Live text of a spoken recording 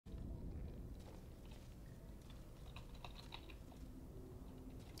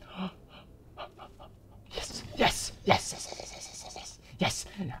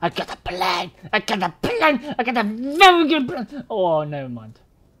I got a plan. I got a plan. I got a very good plan. Oh, never mind.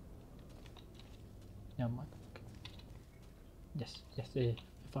 Never mind. Yes, yes, if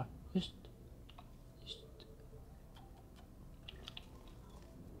I just.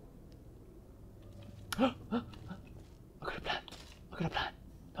 I got a plan. I got a plan.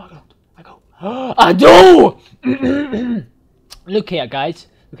 No, I don't. I go. I do! Look here, guys.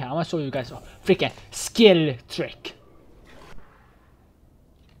 Okay, I'm gonna show you guys a freaking skill trick.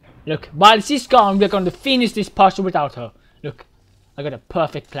 Look, while she's gone, we're going to finish this puzzle without her. Look, I got a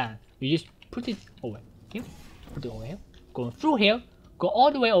perfect plan. You just put it over here, put it over here, go through here, go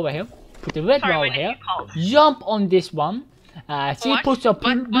all the way over here, put the red one over here, jump on this one. She puts a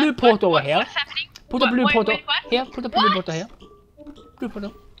blue port over here. Put a blue port here, put a blue port here. Blue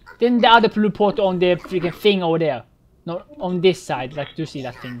port. Then the other blue port on the freaking thing over there. No, on this side, like you see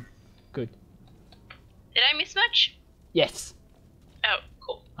that thing. Good. Did I miss much? Yes. Oh,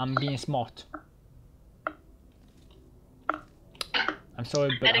 cool. I'm being smart. I'm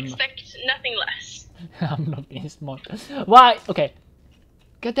sorry, but I'd expect nothing less. I'm not being smart. Why? Okay.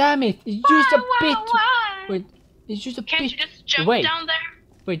 God damn it! It's just a bit. Wait, it's just a bit. Can't you just jump down there?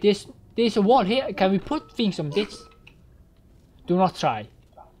 Wait, there's a wall here. Can we put things on this? Do not try.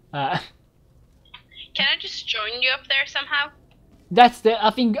 Can I just join you up there somehow? That's the. I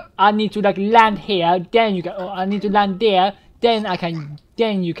think I need to like land here. Then you can. Oh, I need to land there. Then I can.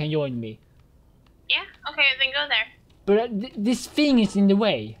 Then you can join me. Yeah. Okay. Then go there. But this thing is in the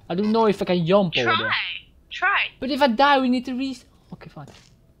way. I don't know if I can jump over there. Try. But if I die, we need to reset. Okay, fine.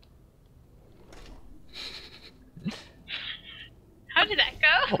 How did that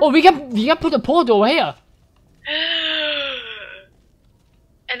go? Oh, we can put a port over here.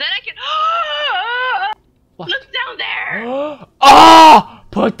 And then I can. What? Look down there. Oh!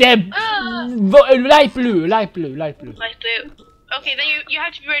 Put them light blue. Light blue. Okay, then you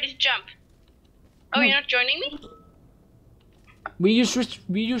have to be ready to jump. Oh, you're not joining me? We use switch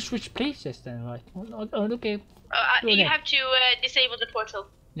places then, right? Oh, okay. You have to disable the portal.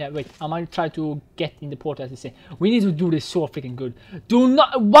 Yeah, wait. I might try to get in the portal as they say. We need to do this so freaking good. Do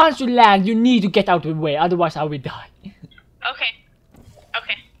not. Once you land, you need to get out of the way. Otherwise, I will die. Okay.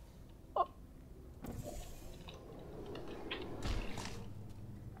 Okay. Oh.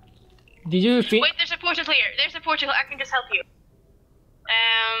 Did you think? Wait, there's a portal here. There's a portal. I can just help you.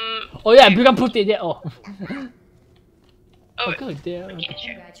 Oh yeah, we can put it there. Oh. Oh, good. There. Okay,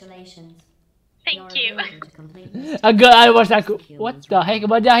 sure. Congratulations. Thank you. I was like, what the heck?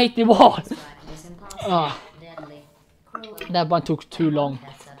 But I hit the wall. Oh. That one took too long.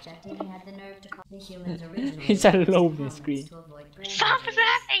 It's a loading screen. Stop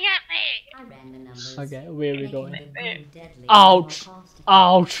laughing at me! Okay, where are we going? Ouch!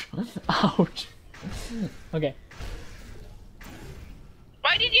 Ouch! Ouch! Okay.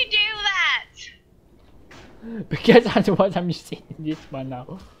 Why did you do that? Because otherwise I'm using this one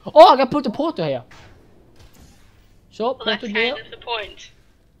now. Oh, I can put the portal here. So, Well, portal that's there. kind of the point.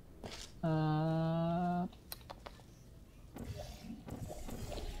 And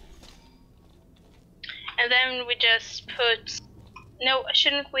then we just put. No,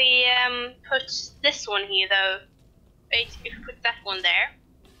 shouldn't we put this one here though? Wait, if we put that one there,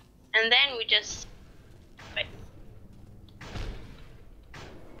 and then we just. Wait.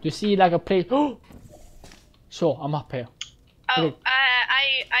 Do you see like a place? So I'm up here. Oh, Okay.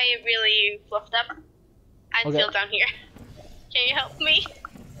 I really fluffed up. I'm Okay. still down here. Can you help me?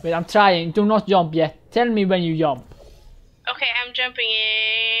 Wait, I'm trying. Do not jump yet. Tell me when you jump. Okay, I'm jumping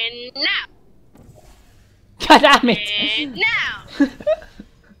in now. God damn it! And now.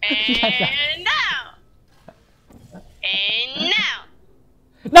 And now. And now.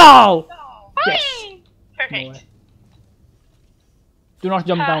 No! Yes. No Perfect. way. Do not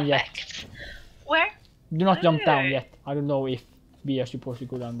jump down yet. Perfect. Where? Do not jump down yet. I don't know if we are supposed to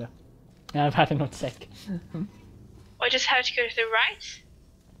go down there. I've had not sec. Or just have to go to the right?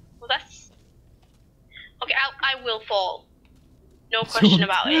 Well, that's... Okay, I will fall. No question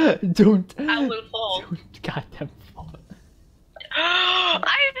about it. Don't. I will fall. Don't goddamn fall.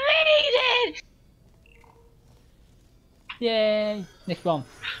 I made it! Yay! Next one.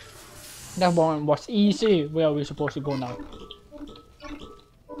 That one was easy. Where are we supposed to go now?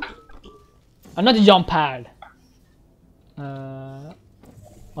 Another jump pad.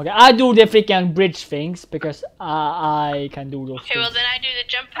 Okay, I do the freaking bridge things because I can do those Okay, things. well then I do the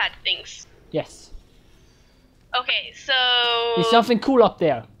jump pad things. Yes. Okay, so... There's something cool up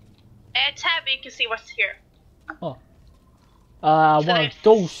there. Tab, you can see what's here. Oh. So one of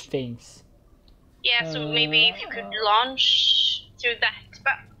those things. Yeah, so maybe if you could launch through that.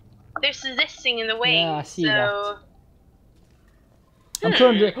 But there's this thing in the way. Yeah, I see so... I'm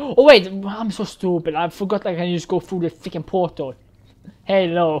currently. Oh wait, I'm so stupid. I forgot I can just go through the freaking portal.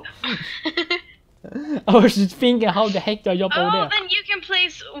 Hello. I was just thinking, how the heck do I jump over there? Oh, then you can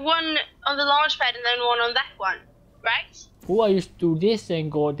place one on the launch pad and then one on that one, right? Oh, I just do this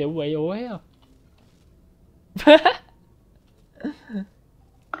and go the way over here.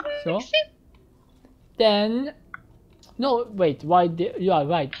 So then, no, wait. Why? You are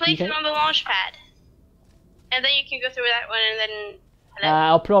right. Place it on the launch pad, and then you can go through that one, and then.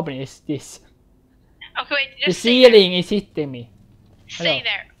 Our problem is this. Okay, wait. Just the ceiling is hitting me. Stay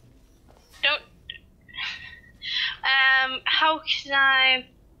there. Don't. How can I?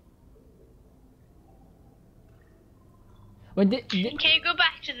 Can you go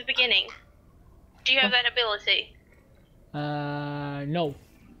back to the beginning? Do you have that ability? No.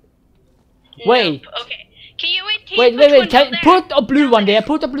 Wait. Nope. Okay. Can you wait? Can put a blue one there.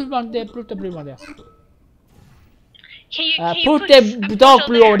 Put a blue one there. Put a blue one there. Can you put the dark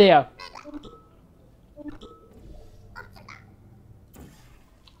blue over there.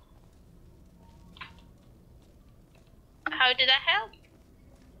 How did that help?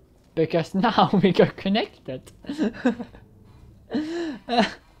 Because now we got connected.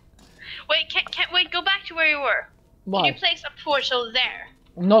 Wait, go back to where you were. Why? Can you place a portal there?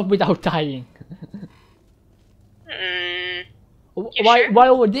 Not without dying. Why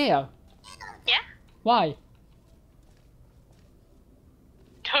over there? Yeah? Why?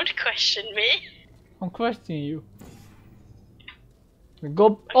 Don't question me. I'm questioning you.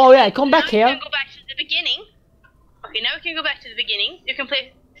 Go. Oh yeah, come back here. You can go back to the beginning. Okay, now we can go back to the beginning. You can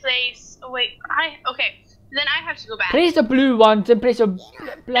place. Oh wait, okay. Then I have to go back. Place the blue one, then place a black.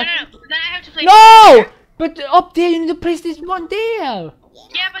 No. Then I have to place. No! But up there, you need to place this one there.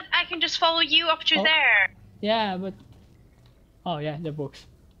 Yeah, but I can just follow you up to there. Yeah, but. Oh yeah, the books.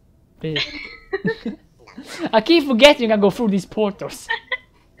 Please. I keep forgetting I go through these portals.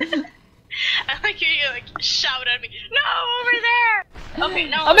 I like you like shout at me. No, over there. Okay,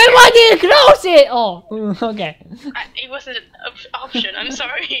 no. I mean, why did you close it? Oh, okay. It wasn't an option. I'm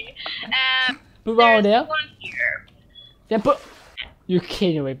sorry. Put one over there. One here. Then put. You're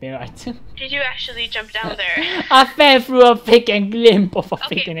kidding with me, right? Did you actually jump down there? I fell through a freaking glimpse of a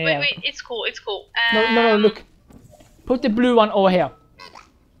freaking air. Wait, it's cool, it's cool. No, look. Put the blue one over here.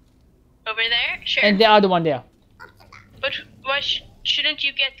 Over there? Sure. And the other one there. But why shouldn't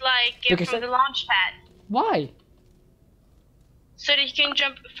you get like from the launch pad? Why? So that you can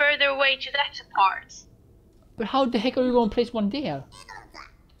jump further away to that part. But how the heck are you going to place one there?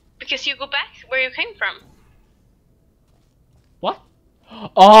 Because you go back where you came from. What?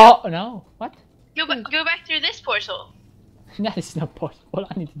 Oh, no. What? Go back through this portal. That is not possible.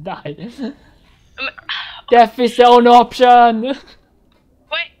 I need to die. Death is the only option.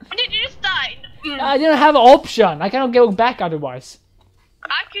 Wait, did you just die? I didn't have an option. I cannot go back otherwise.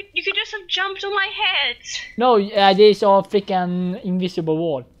 You could just have jumped on my head. No, there's a freaking invisible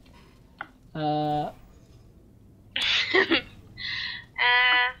wall.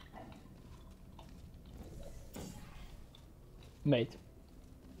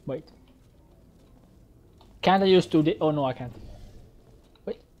 Wait. Can't I just do the? Oh no, I can't.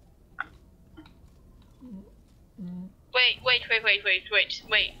 Wait.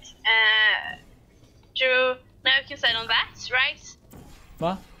 Drew, now you can stand on that, right?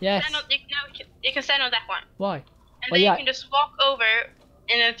 What? Yes. You can stand on that one. Why? And then you can just walk over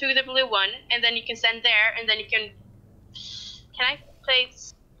and then through the blue one, and then you can stand there, and then you can. Can I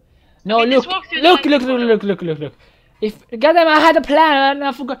place? No, look. If goddamn, I had a plan and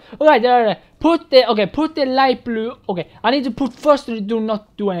I forgot. Alright. Put the light blue. Okay, I need to put first. Do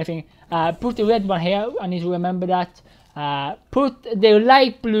not do anything. Put the red one here. I need to remember that. Put the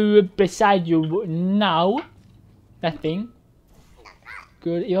light blue beside you now. That thing.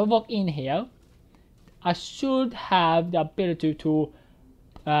 Good. If I walk in here, I should have the ability to.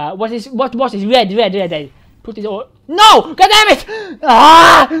 What is red? Put it all. No! God damn it!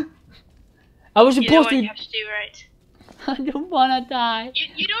 Ah! I was supposed to. You have to do, right? I don't wanna die.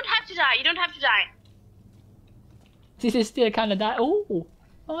 You don't have to die. You don't have to die. This is still kinda die. Oh,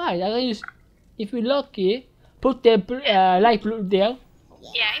 alright. I can use. If we're lucky, put the light blue there.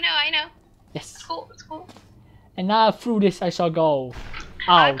 Yeah, I know. Yes. It's cool. And now through this I shall go.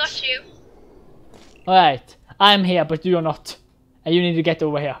 Out. I got you. Alright, I'm here, but you're not. And you need to get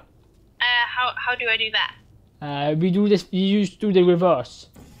over here. How do I do that? We do this. You just do the reverse.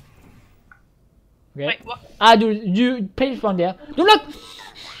 Okay. Wait, what? I do. You place one there. Do not.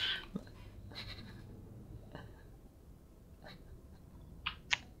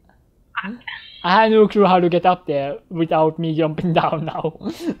 I have no clue how to get up there without me jumping down now.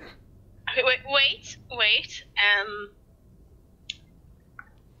 Okay, wait.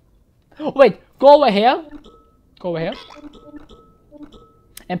 Wait, go over here. Go over here.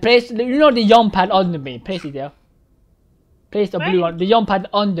 And place, you know the jump pad under me. Place it there. Place the blue one, the jump pad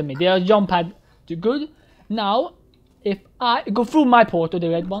under me. There's jump pad. Good. Now, if I go through my portal, the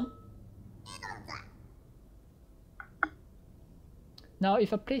red one. Now,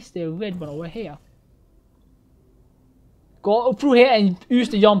 if I place the red one over here. Go through here and use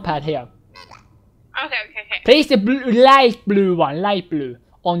the jump pad here. Okay. Place the light blue one, light blue,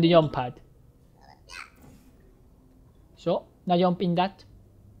 on the jump pad. So, now jump in that.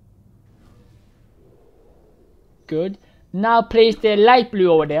 Good. Now place the light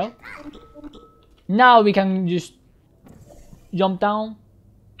blue over there. Now we can just jump down.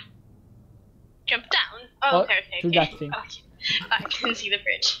 Jump down? Oh, okay. To that thing. Okay. I can see the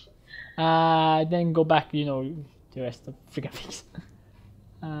bridge. Then go back, you know, the rest of freaking things.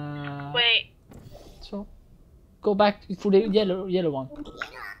 Wait. So, go back for the yellow one.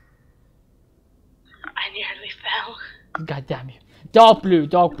 I nearly fell. God damn you. Dark blue,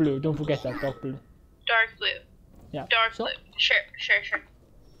 don't forget that, dark blue. Dark blue. Yeah. Dark blue. Sure.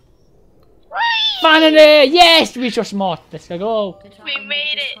 Finally! Yes! We are smart. Let's go. We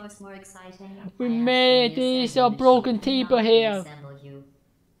made it. We made this a broken table here.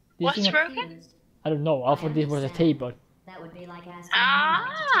 What's broken? I don't know. I thought this was a table. That would be like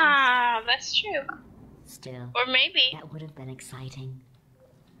asking that's true. Still, Or maybe that would have been exciting.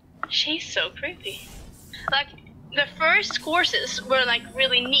 she's so creepy. Like the first courses were like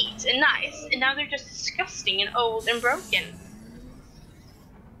really neat and nice, and now they're just disgusting and old and broken.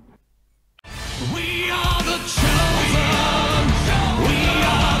 We are the chosen. We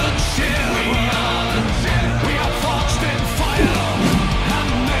are the children. We are forged in fire and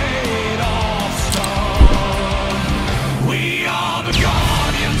made of stone. We are the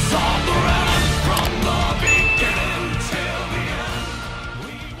guardians of the realm from the beginning till the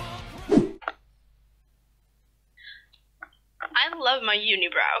end. I love my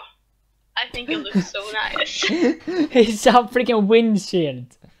unibrow. I think it looks so nice. It's a freaking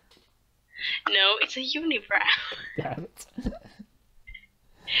windshield. No, it's a unibrow. Damn it.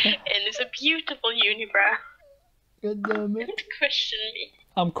 And it's a beautiful unibrow. God damn it. Don't question me.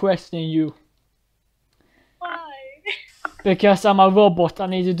 I'm questioning you. Why? Because I'm a robot, I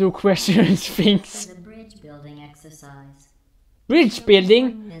need to do questions things. The bridge building exercise. Bridge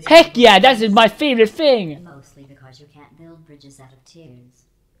building? Heck yeah, that's my favorite thing. Mostly because you can't build bridges out of tears.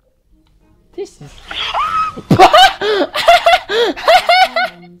 This is...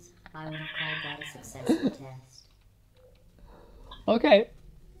 I would have called that a successful test. Okay.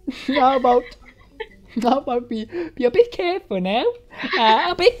 How about be a bit careful now?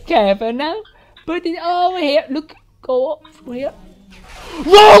 A bit careful now. Put it over here. Look, go through here.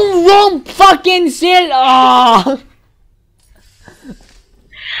 Wrong fucking seal. Oh.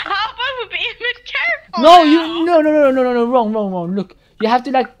 How about we be a bit careful? No, now? no, wrong. Look, you have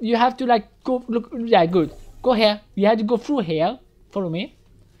to like go. Look, yeah, good. Go here. You have to go through here. Follow me.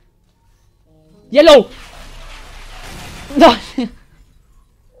 Yellow. No.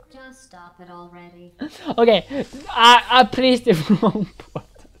 Just stop it already. Okay, I placed the wrong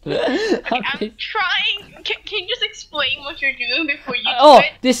part. I'm trying. Can you just explain what you're doing before you do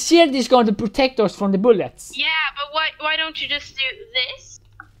it? The shield is going to protect us from the bullets. Yeah, but why don't you just do this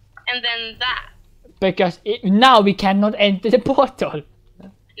and then that? Because now we cannot enter the portal.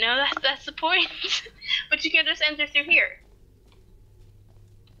 No, that's the point. But you can just enter through here.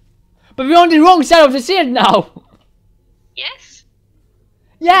 But we're on the wrong side of the shield now. Yes.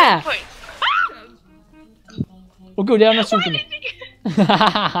 Yeah. Point. Oh good, they're not Why shooting did me. you?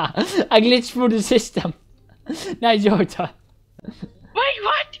 I glitched through the system. Now it's your turn. Wait,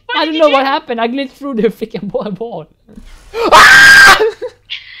 what? I don't know what happened. I glitched through the freaking wall.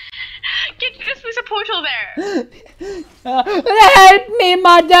 There's a portal there. Help me,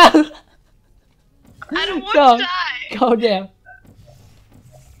 mother! I don't want Go. to die. Go there.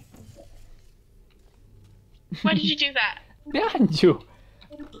 Why did you do that? Behind you.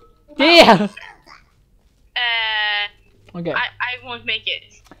 There. Okay. I won't make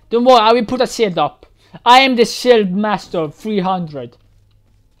it. Don't worry, I will put a shield up. I am the shield master 300.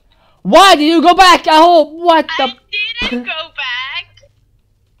 Why did you go back? I hope. What the? I didn't go back.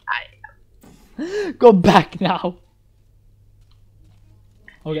 Go back now.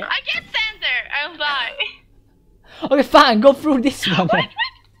 Okay. I can't stand there. I'll die. Okay, fine. Go through this one. Wait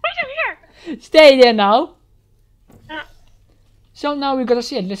over here. Stay there now. So now we got a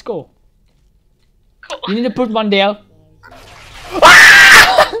shield. Let's go. Cool. You need to put one there.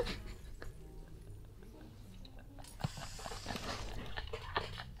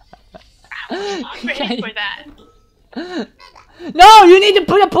 I'm not ready for that. No, you need to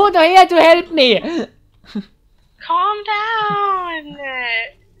put a portal here to help me. Calm down.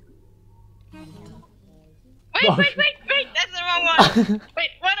 Wait, that's the wrong one. Wait,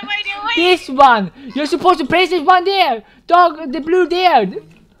 what am I doing? This one. You're supposed to place this one there. Dog, the blue there.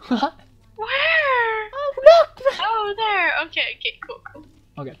 Where? Oh, look. Oh, there. Okay, cool.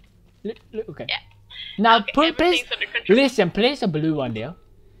 Okay. Okay. Yeah. Now Okay, place. everything's under control. Listen, place a blue one there.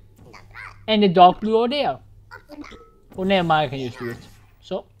 And the dark blue over there. Oh, never mind, I can just do it.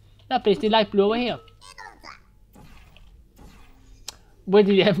 So, now place the light blue over here. Where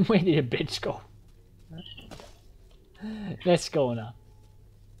did the bitch go? Let's go now.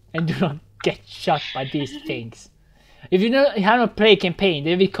 And do not get shot by these things. If you haven't played campaign,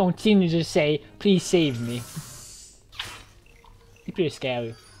 they will continue to say, please save me. It's pretty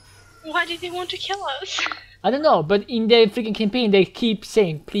scary. Why did they want to kill us? I don't know, but in the freaking campaign they keep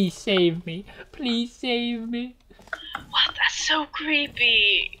saying, please save me. Please save me. What? That's so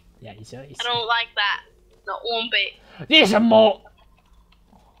creepy. Yeah, it's I don't like that. Not one bit. There's some more.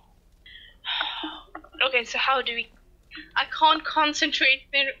 Okay, so how do we... I can't concentrate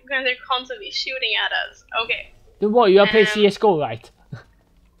when they're constantly shooting at us. Okay. Don't worry, you are playing CSGO, right? Yeah,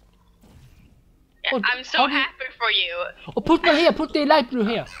 Oh, I'm so happy for you. Oh, put one here, put the light blue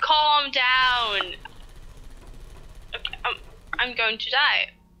here. Calm down. Okay, I'm going to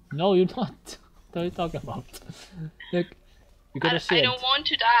die. No, you're not. What are you talking about? Look, you got a shield. I don't want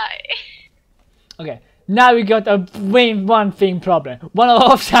to die. Okay, now we got a one thing problem. One of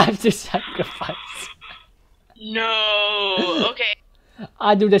us has to sacrifice. No. Okay.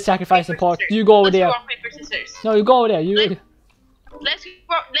 I do the sacrificing part. Scissors. You go over Let's there. do rock, paper, scissors. No, you go over there. You. Let's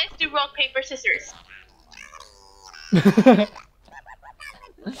do rock, paper, scissors.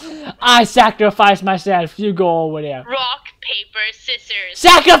 I sacrifice myself. You go over there. Rock, paper, scissors.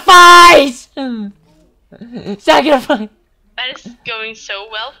 Sacrifice! Sacrifice! That is going so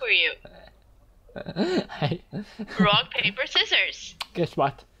well for you. Rock, paper, scissors. Guess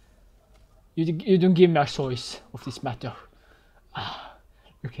what? You don't give me a choice of this matter.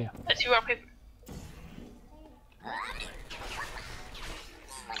 Look here. Let's do rock, paper.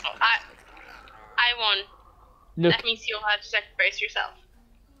 Oh, I won. Look. That means you'll have to sacrifice yourself.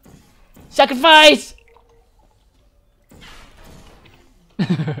 Sacrifice!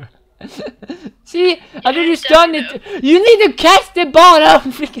 See, I could just done it. You need to catch the ball.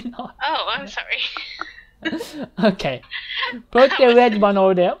 I'm freaking out. Oh, I'm sorry. Okay. Put the red one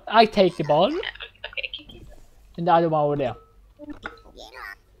over there. I take the ball. Okay. And the other one over there.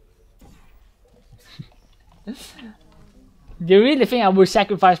 Do you really think I would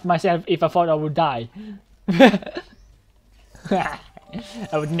sacrifice myself if I thought I would die? I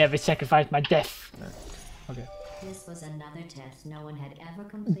would never sacrifice my death. Okay. This was another test no one had ever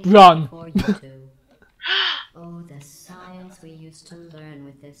completed Run. before you two. Oh, the science we used to learn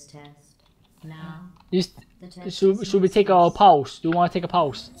with this test. Now, the test Should we take a pause? Do you want to take a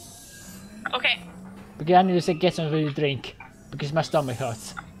pause? Okay. Because I need to get something to drink. Because my stomach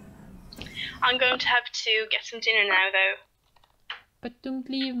hurts. I'm going to have to get some dinner now, though. But don't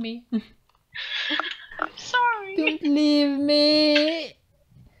leave me. I'm sorry. Don't leave me.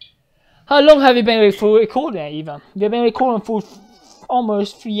 How long have you been recording even? We've been recording for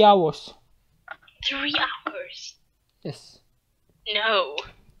almost 3 hours. 3 hours? Yes. No.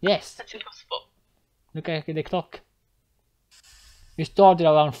 Yes. That's impossible. Look at the clock. We started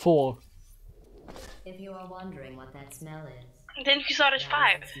around 4. if you are wondering what that smell is, Then we started at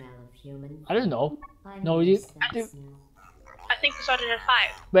 5. that is the smell of human. I don't know. I No, miss you- that you- smell. I think we started at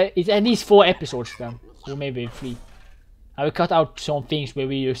 5. But it's at least 4 episodes then. Or maybe 3. I will cut out some things where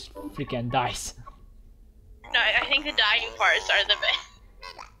we just freaking dies. No, I think the dying parts are the best.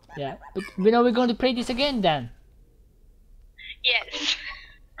 Yeah. But when are we going to play this again then? Yes.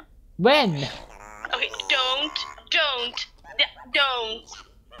 When? Okay, don't.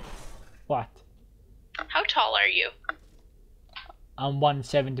 What? How tall are you? I'm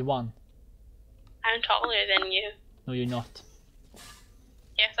 171. I'm taller than you. No, you're not.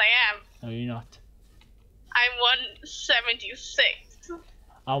 Yes, I am. No, you're not. I'm 176.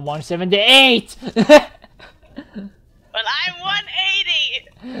 I'm 178! Well, I'm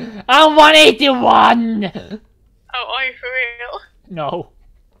 180. I'm 181! Oh, are you for real? No.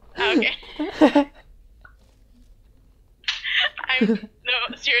 Okay. No,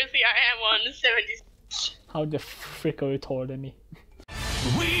 seriously, I am 176. How the frick are you taller than me?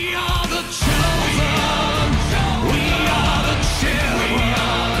 We are the chosen. We are the children.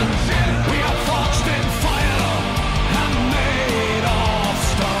 We are forged in fire and made of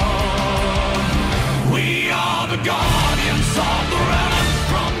stone. We are the guardians of the